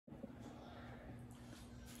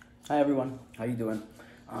Hi everyone, how you doing?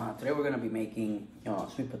 Today we're gonna be making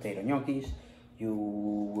sweet potato gnocchis. You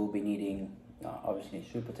will be needing obviously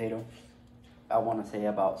sweet potato. I want to say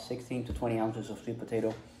about 16 to 20 ounces of sweet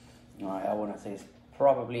potato. I want to say it's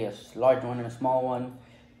probably a large one and a small one.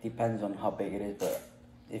 Depends on how big it is, but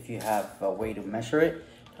if you have a way to measure it,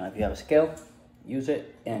 if you have a scale, use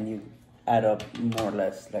it and you add up more or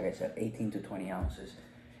less, like I said, 18 to 20 ounces,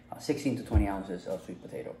 16 to 20 ounces of sweet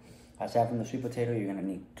potato. Aside from the sweet potato, you're gonna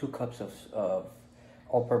need 2 cups of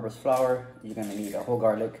all-purpose flour. You're gonna need a whole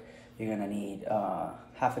garlic. You're gonna need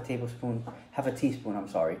half a teaspoon, I'm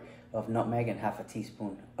sorry, of nutmeg and half a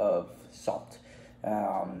teaspoon of salt.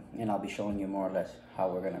 And I'll be showing you more or less how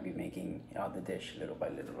we're gonna be making the dish little by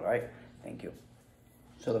little, all right? Thank you.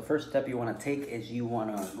 So the first step you wanna take is you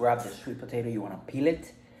wanna grab the sweet potato, you wanna peel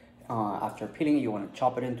it. After peeling it, you want to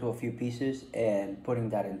chop it into a few pieces and putting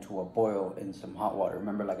that into a boil in some hot water.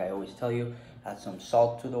 Remember, like I always tell you, add some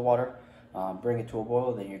salt to the water, bring it to a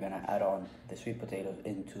boil, then you're going to add on the sweet potatoes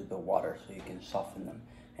into the water so you can soften them,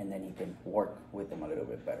 and then you can work with them a little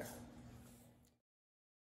bit better.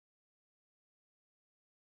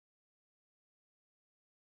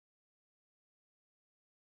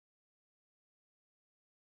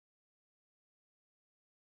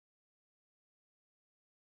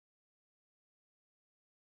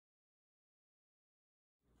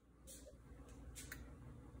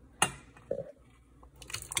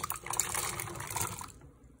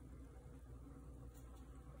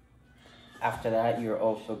 After that, you're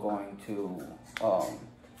also going to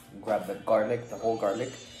grab the garlic, the whole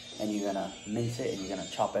garlic, and you're gonna mince it and you're gonna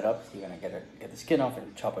chop it up. You're gonna get the skin off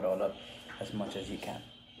and chop it all up as much as you can.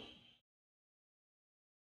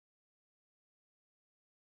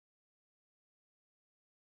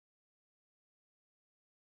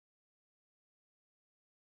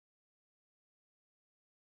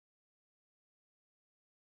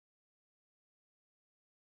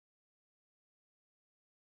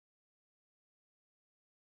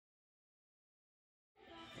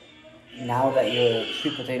 Now that your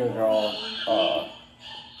sweet potatoes are all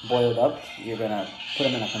boiled up, you're gonna put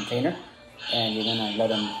them in a container and you're gonna let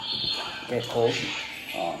them get cold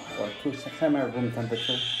or to semi-room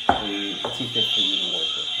temperature so it's easier for you to work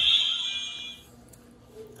with.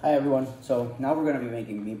 Hi everyone, so now we're gonna be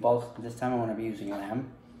making meatballs. This time I wanna be using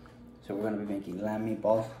lamb. So we're gonna be making lamb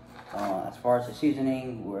meatballs. As far as the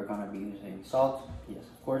seasoning, we're gonna be using salt, yes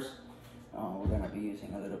of course. We're gonna be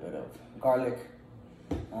using a little bit of garlic,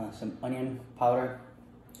 some onion powder,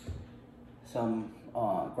 some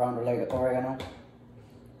ground oregano,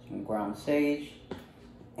 some ground sage,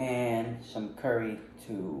 and some curry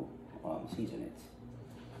to season it.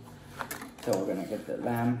 So we're gonna get the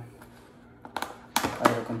lamb out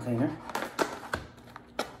of the container.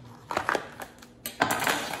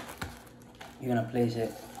 You're gonna place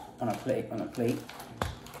it on a plate.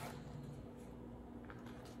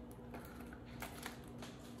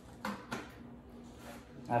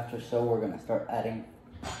 After so, we're gonna start adding.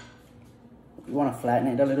 You wanna flatten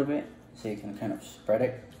it a little bit so you can kind of spread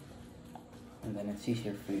it, and then it's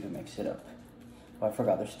easier for you to mix it up. Oh, I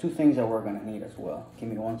forgot, there's 2 things that we're gonna need as well. Give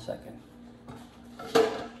me 1 second.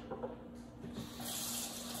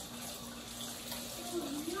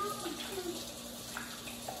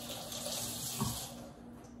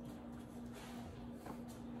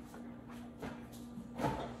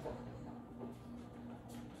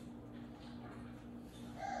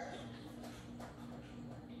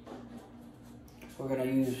 We're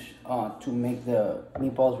gonna use, to make the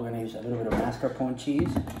meatballs, we're gonna use a little bit of mascarpone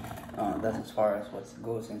cheese. That's as far as what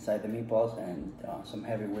goes inside the meatballs, and some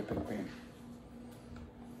heavy whipping cream.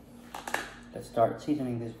 Let's start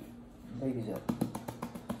seasoning these babies up.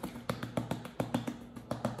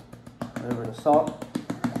 A little bit of salt.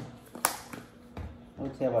 I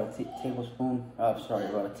would say about a tablespoon,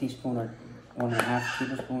 about a teaspoon or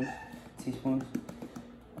 1.5 teaspoons.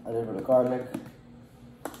 A little bit of garlic.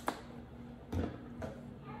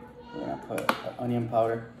 We're gonna put onion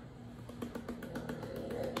powder.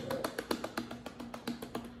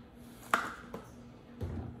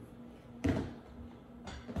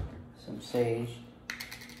 Some sage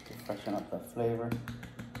to freshen up the flavor.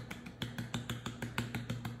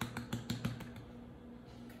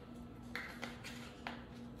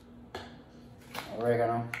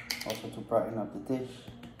 Oregano, also to brighten up the dish.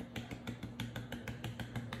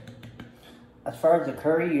 As far as the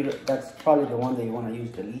curry, that's probably the one that you want to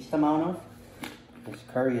use the least amount of, because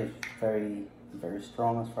curry is very, very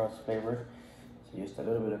strong as far as flavor. So just a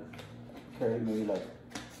little bit of curry, maybe like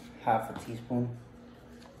half a teaspoon.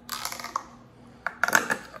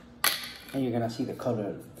 And you're gonna see the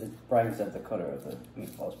color, it brightens up the color of the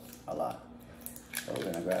meatballs a lot. So we're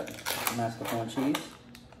gonna grab mascarpone cheese.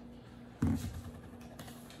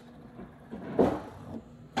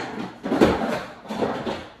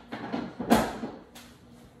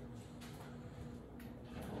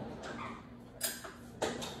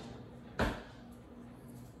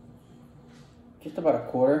 Just about a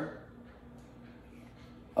quarter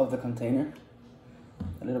of the container.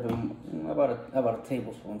 A little bit, about a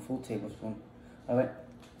tablespoon, full tablespoon of it.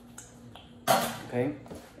 Okay,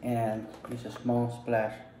 and just a small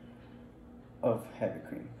splash of heavy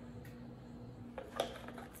cream.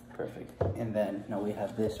 Perfect. And then now we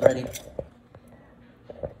have this ready.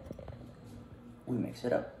 We mix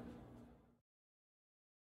it up.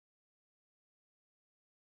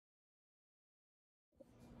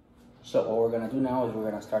 So what we're gonna do now is we're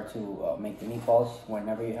gonna start to make the meatballs.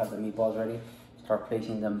 Whenever you have the meatballs ready, start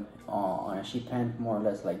placing them on a sheet pan, more or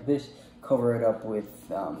less like this. Cover it up with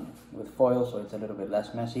foil so it's a little bit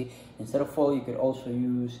less messy. Instead of foil, you could also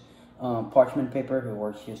use parchment paper. It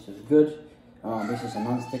works just as good. This is a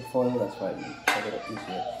non-stick foil, that's why we make it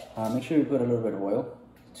easier. Make sure you put a little bit of oil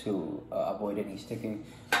to avoid any sticking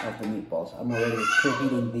of the meatballs. I'm already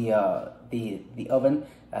preheating the oven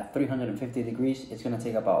at 350 degrees. It's gonna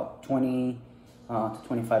take about 20 to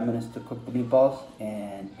 25 minutes to cook the meatballs,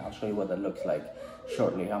 and I'll show you what that looks like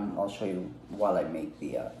shortly. I'll show you while I make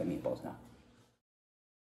the meatballs now.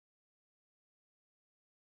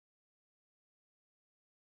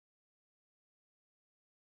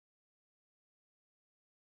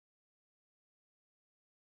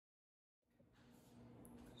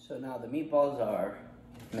 So now the meatballs are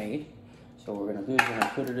made. So what we're gonna do is we're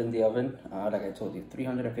gonna put it in the oven, like I told you,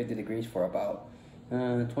 350 degrees for about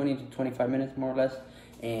 20 to 25 minutes more or less,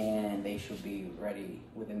 and they should be ready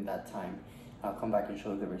within that time. I'll come back and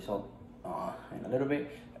show you the result in a little bit.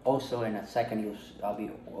 Also in a second, I'll be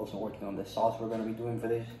also working on the sauce we're gonna be doing for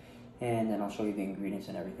this, and then I'll show you the ingredients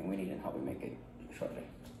and everything we need and how we make it shortly.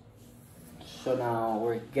 So now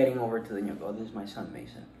we're getting over to the gnocchi. Oh, this is my son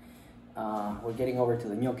Mason. We're getting over to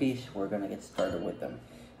the gnocchis. We're gonna get started with them.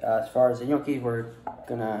 As far as the gnocchi, we're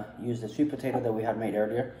gonna use the sweet potato that we had made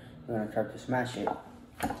earlier. We're gonna try to smash it.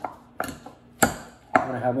 You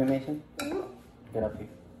wanna help me, Mason? Get up here.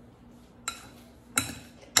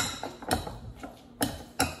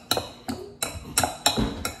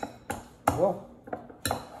 Whoa.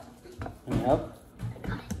 Any help?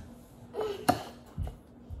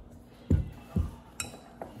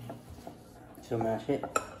 So mash it.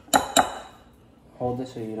 Hold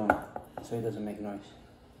this so it doesn't make noise.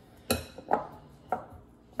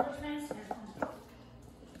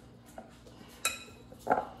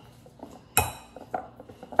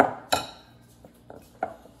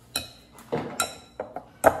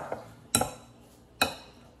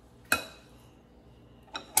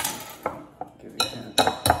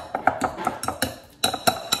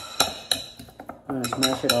 I'm gonna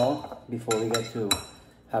smash it all before we get to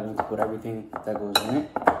having to put everything that goes in it.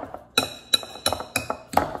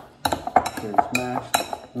 Here it's smashed.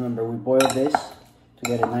 Remember, we boiled this to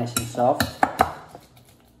get it nice and soft.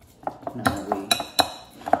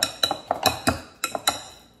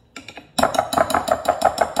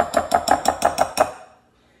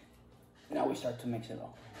 Now we start to mix it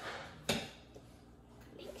all.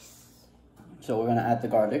 So we're gonna add the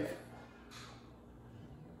garlic.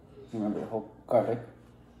 Remember the whole garlic.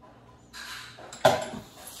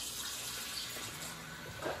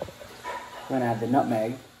 We're gonna add the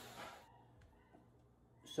nutmeg.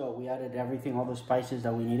 So we added everything, all the spices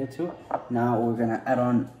that we needed to. Now we're gonna add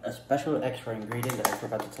on a special extra ingredient that I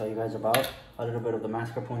forgot to tell you guys about. A little bit of the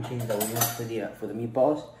mascarpone cheese that we used for the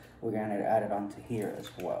meatballs. We're gonna add it onto here as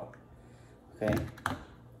well. Okay,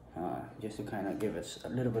 just to kind of give us a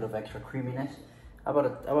little bit of extra creaminess. About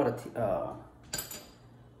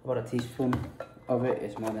a teaspoon of it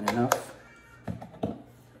is more than enough.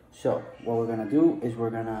 So what we're gonna do is we're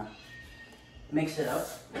gonna mix it up.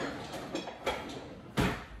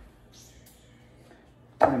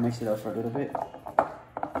 I'm gonna mix it up for a little bit.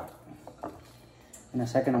 In a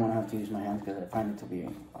second, I'm gonna have to use my hands because I find it to be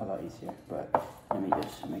a lot easier. But let me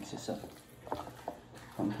just mix this up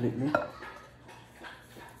completely.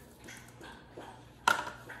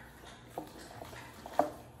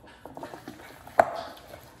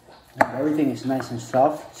 Everything is nice and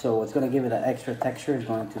soft, so what's gonna give it that extra texture is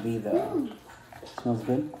going to be the. Smells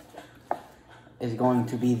good. Is going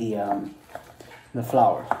to be the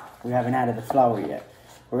flour. We haven't added the flour yet.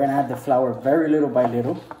 We're gonna add the flour very little by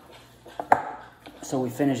little, so we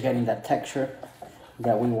finish getting that texture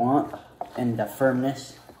that we want and the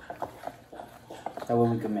firmness. That way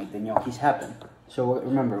we can make the gnocchis happen. So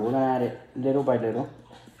remember, we're gonna add it little by little.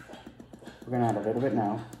 We're gonna add a little bit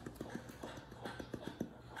now.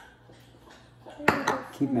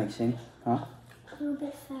 Keep mixing, huh? A little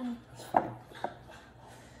bit fast. That's fine.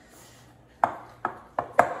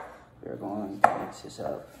 We're going to mix this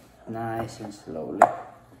up nice and slowly.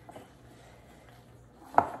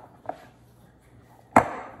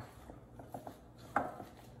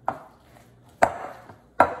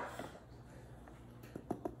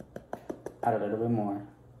 Add a little bit more.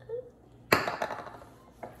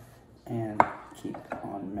 And keep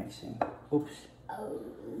on mixing. Oops. Oh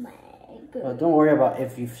my goodness. Well, don't worry about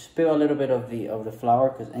if you spill a little bit of the flour,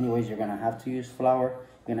 because anyways you're gonna have to use flour.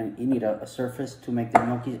 You need a surface to make the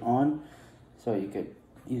gnocchi on, so you could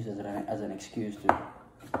use it as an excuse to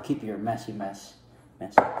keep your messy.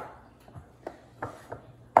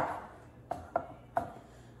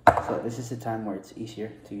 So this is the time where it's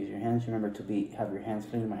easier to use your hands. Remember to have your hands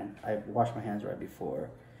clean. I washed my hands right before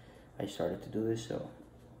I started to do this, so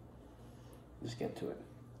let's get to it.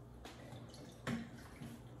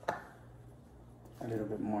 A little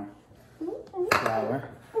bit more flour.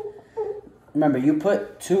 Remember, you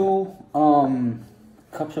put 2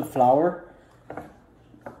 cups of flour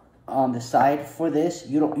on the side for this.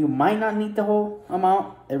 You might not need the whole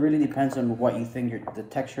amount. It really depends on what you think the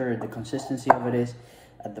texture, the consistency of it is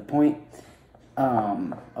at the point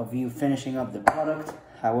of you finishing up the product.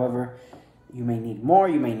 However, you may need more,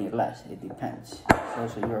 you may need less. It depends. It's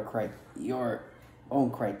also your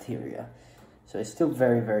own criteria. So it's still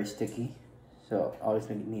very, very sticky. So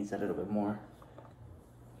obviously it needs a little bit more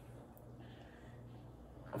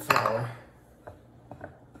flour.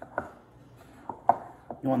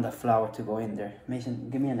 You want the flour to go in there. Mason,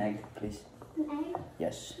 give me an egg, please. An egg?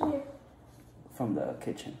 Yes. Here. From the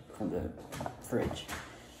kitchen, from the fridge.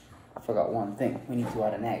 I forgot one thing. We need to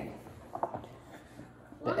add an egg.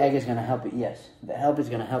 The egg is gonna help it. Yes, the egg is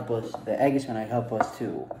gonna help us. The egg is gonna help us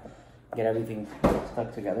to get everything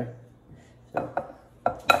stuck together. So.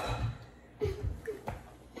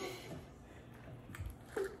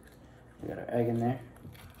 We got our egg in there.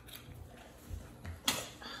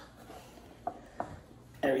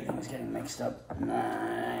 Everything is getting mixed up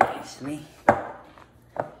nicely.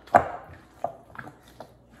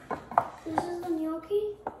 This is the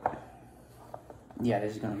gnocchi? Yeah,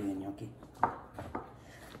 this is gonna be the gnocchi.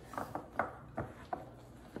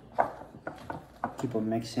 Keep on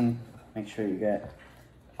mixing. Make sure you get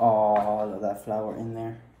all of that flour in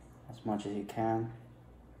there as much as you can,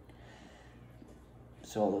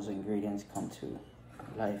 so all those ingredients come to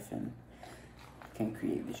life and can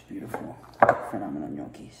create these beautiful, phenomenal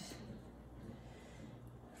gnocchis.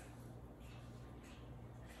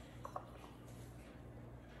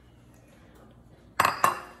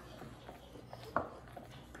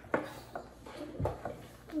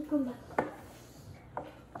 Come back.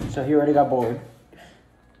 So he already got bored.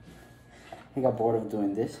 He got bored of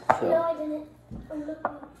doing this. So No, I didn't. I'm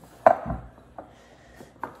looking.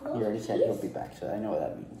 he already said he'll be back, so I know what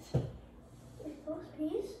that means. Is those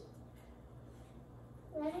peas?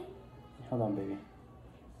 Ready? Hold on, baby.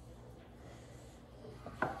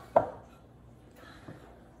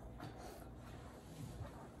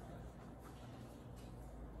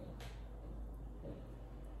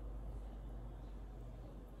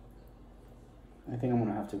 I think I'm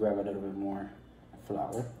gonna have to grab a little bit more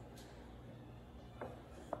flour.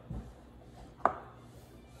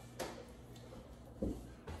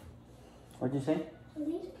 What'd you say? Are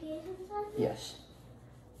these peas inside? Yes.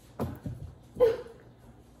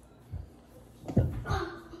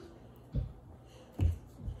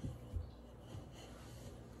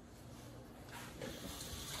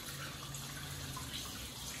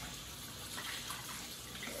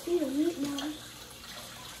 See the meatballs.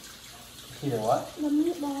 See the what? The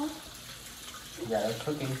meatballs. Yeah, they're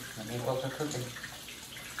cooking. The meatballs are cooking.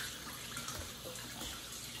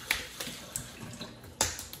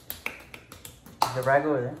 The rag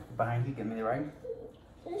over there, behind you. Give me the rag.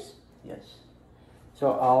 This? Yes.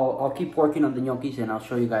 So I'll keep working on the gnocchis, and I'll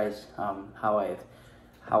show you guys how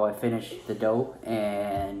I finish the dough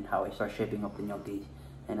and how I start shaping up the gnocchis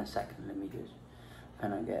in a second. Let me just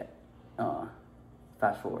kind of get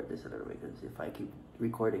fast forward this a little bit, because if I keep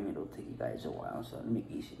recording, it'll take you guys a while. So let me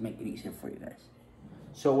make it easier for you guys.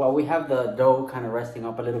 So while we have the dough kind of resting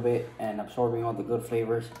up a little bit and absorbing all the good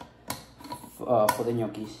flavors for the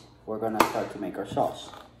gnocchis, we're gonna start to make our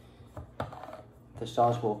sauce. The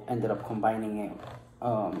sauce will end up combining it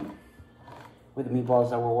with the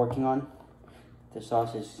meatballs that we're working on. The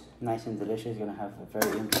sauce is nice and delicious. It's gonna have a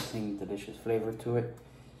very interesting, delicious flavor to it.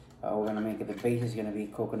 We're gonna make it, the base is gonna be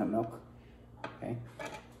coconut milk. Okay.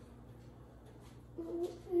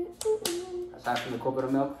 Aside from the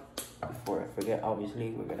coconut milk, before I forget,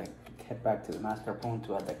 obviously, we're gonna head back to the mascarpone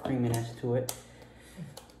to add the creaminess to it.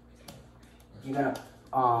 You're gonna,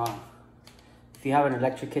 if you have an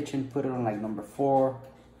electric kitchen, put it on like number 4,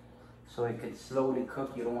 so it could slowly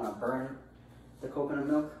cook. You don't want to burn the coconut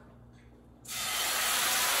milk.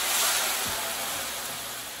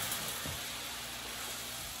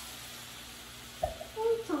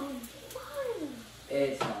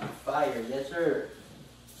 It's on fire, yes sir.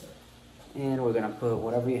 And we're gonna put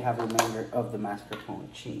whatever you have remainder of the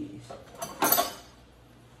mascarpone cheese.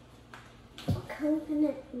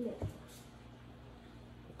 Coconut milk.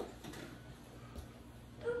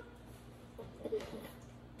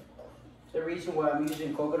 The reason why I'm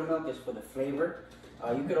using coconut milk is for the flavor.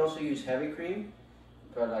 You could also use heavy cream,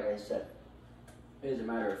 but like I said, it is a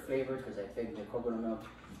matter of flavor because I think the coconut milk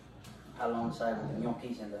alongside with the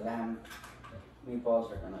gnocchis and the lamb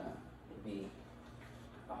meatballs are gonna be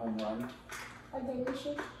a home run. A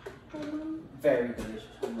delicious home run. Very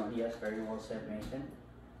delicious home run. Yes, very well said, Mason.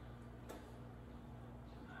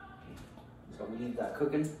 So we leave that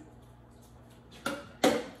cooking.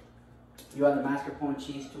 You want the mascarpone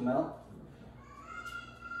cheese to melt.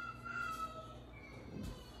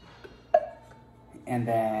 And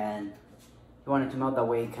then you want it to melt that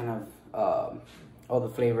way, kind of all the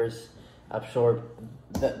flavors absorb.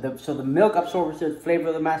 So the milk absorbs the flavor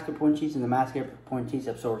of the mascarpone cheese, and the mascarpone cheese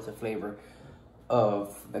absorbs the flavor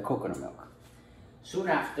of the coconut milk. Soon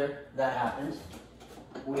after that happens,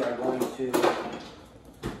 we are going to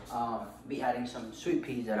be adding some sweet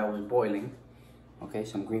peas that I was boiling. Okay,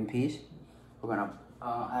 some green peas. We're gonna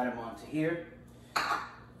add them onto here. That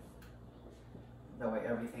way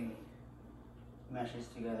everything meshes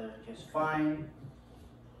together just fine.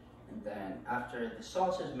 And then after the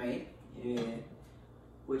sauce is made,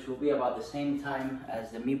 which will be about the same time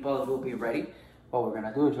as the meatballs will be ready, what we're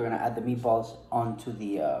gonna do is we're gonna add the meatballs onto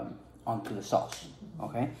the sauce.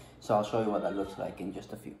 Okay, so I'll show you what that looks like in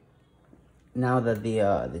just a few. Now that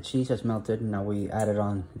the cheese has melted, now we added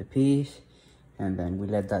on the peas, and then we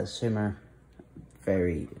let that simmer,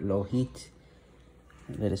 very low heat.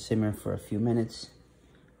 Let it simmer for a few minutes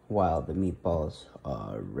while the meatballs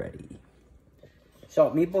are ready.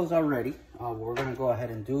 So meatballs are ready. What we're gonna go ahead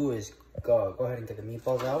and do is go ahead and get the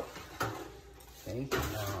meatballs out. Okay,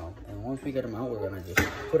 and once we get them out, we're gonna just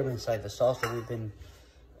put them inside the sauce that we've been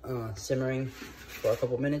simmering for a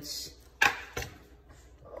couple minutes.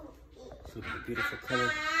 Look at the beautiful color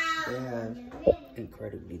they have.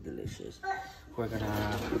 Incredibly delicious. We're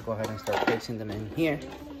gonna go ahead and start placing them in here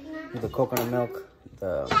with the coconut milk,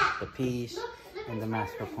 the peas, and the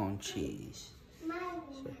mascarpone cheese.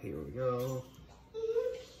 So here we go.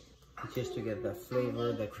 Just to get the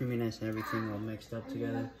flavor, the creaminess, and everything all mixed up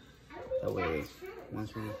together. That way,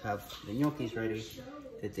 once we have the gnocchis ready,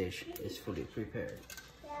 the dish is fully prepared.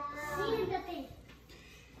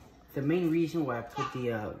 The main reason why I put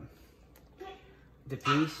the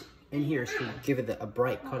peas in here is to give it a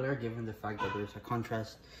bright color, given the fact that there's a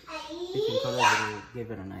contrast between colors. It'll give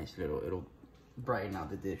it a nice little, it'll brighten out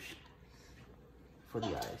the dish for the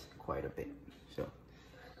eyes quite a bit. So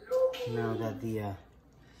now that the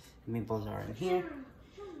meatballs are in here,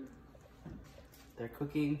 they're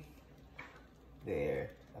cooking,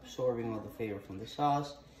 they're absorbing all the flavor from the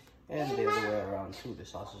sauce, and the other way around too. The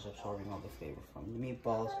sauce is absorbing all the flavor from the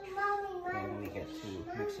meatballs, and we get to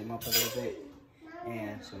mix them up a little bit,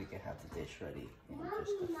 and so we can have the dish ready in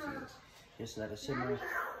just a few. Just let it simmer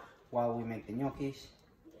while we make the gnocchis.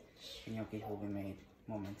 The gnocchis will be made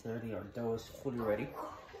momentarily. Our dough is fully ready.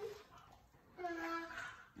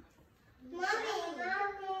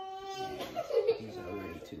 And these are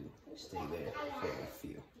ready to stay there for a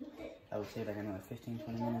few. I would say like another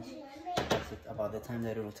 15-20 minutes. That's about the time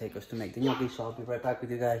that it will take us to make the gnocchi. So I'll be right back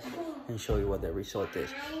with you guys and show you what the result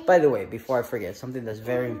is. By the way, before I forget, something that's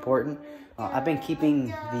very important. I've been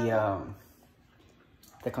keeping the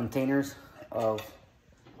containers of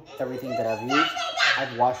everything that I've used.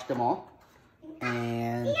 I've washed them all.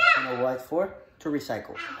 And you know what for? To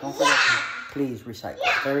recycle. Don't forget to please recycle.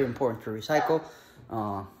 Very important to recycle.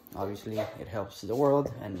 Obviously, it helps the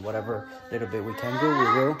world, and whatever little bit we can do, we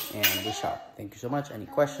will, and we shall. Thank you so much. Any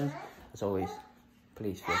questions, as always,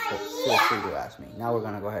 please feel free to ask me. Now we're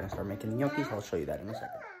going to go ahead and start making the gnocchis. I'll show you that in a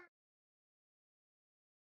second.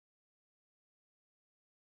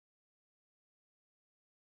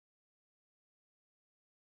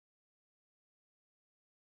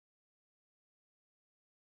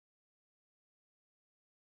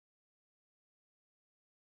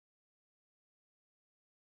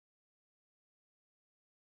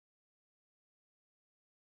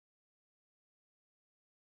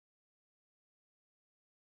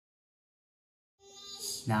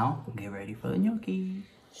 Now, get ready for the gnocchi.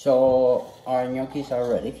 So, our gnocchis are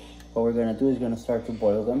ready. What we're gonna do is gonna start to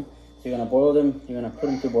boil them. So you're gonna boil them. You're gonna put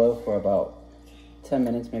them to boil for about 10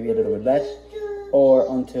 minutes, maybe a little bit less, or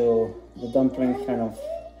until the dumplings kind of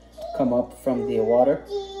come up from the water.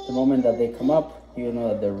 The moment that they come up, you know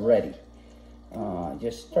that they're ready.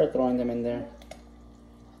 Just start throwing them in there,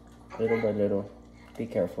 little by little. Be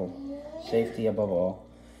careful. Safety above all.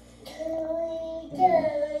 They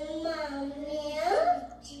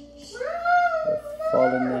fall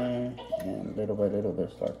in there, and little by little they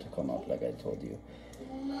start to come up, like I told you.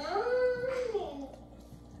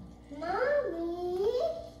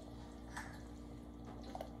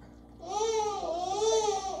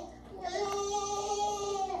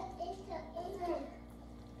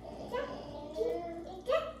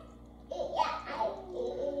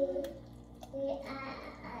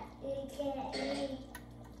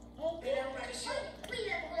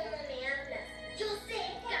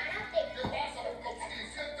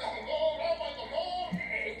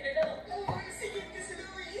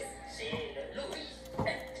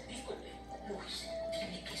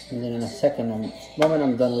 And then in a second, the moment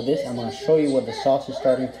I'm done with this, I'm gonna show you what the sauce is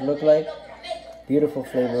starting to look like. Beautiful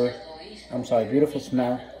flavor. I'm sorry, beautiful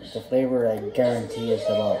smell. The flavor, I guarantee, is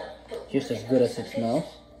about just as good as it smells.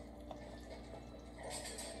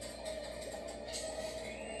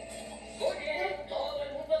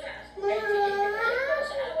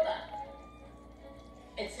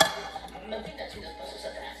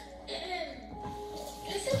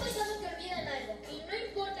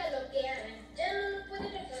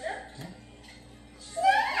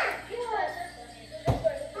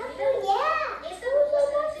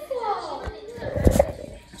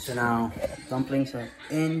 So now dumplings are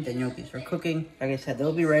in, the gnocchis are cooking. Like I said,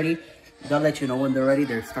 they'll be ready. They'll let you know when they're ready.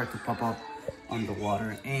 They'll start to pop up on the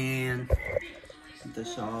water, and the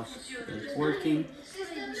sauce is working.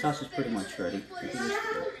 The sauce is pretty much ready. You can just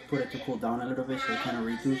put it to cool down a little bit so it kind of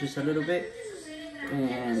reduces a little bit,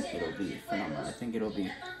 and it'll be phenomenal. I think it'll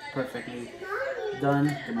be perfectly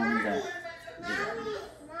done the moment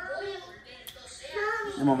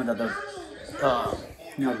that the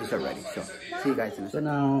gnocchis are ready. So see you guys in a second. So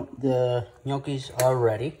now the gnocchis are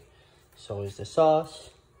ready. So is the sauce.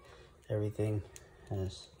 Everything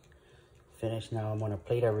has finished. Now I'm gonna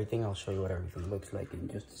plate everything. I'll show you what everything looks like in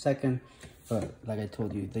just a second. But like I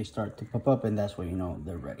told you, they start to pop up, and that's when you know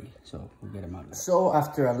they're ready. So we'll get them out. So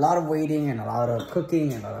after a lot of waiting and a lot of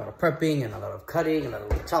cooking and a lot of prepping and a lot of cutting and a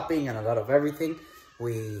lot of chopping and a lot of everything,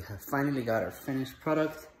 we have finally got our finished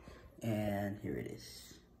product, and here it is.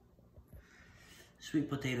 Sweet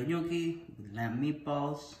potato gnocchi with lamb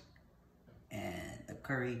meatballs and a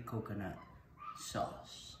curry coconut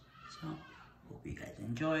sauce. So hope you guys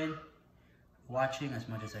enjoyed watching as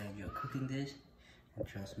much as I enjoy cooking this. And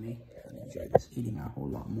trust me, I enjoy this eating a whole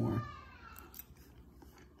lot more.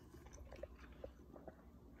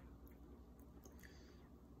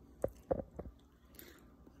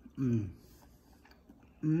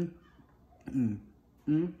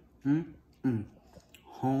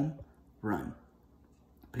 Home run.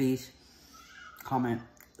 Please comment,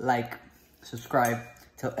 like, subscribe,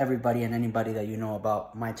 tell everybody and anybody that you know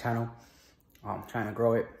about my channel. I'm trying to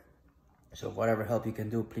grow it, so whatever help you can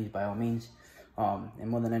do, please, by all means. And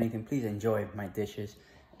more than anything, please enjoy my dishes,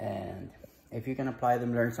 and if you can apply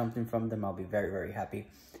them, learn something from them, I'll be very, very happy.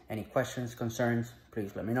 Any questions, concerns,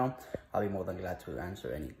 please let me know. I'll be more than glad to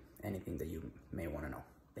answer anything that you may want to know.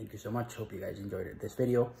 Thank you so much. Hope you guys enjoyed this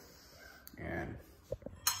video, and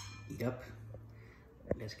eat up.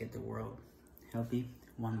 Let's get the world healthy,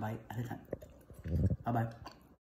 one bite at a time. Bye-bye.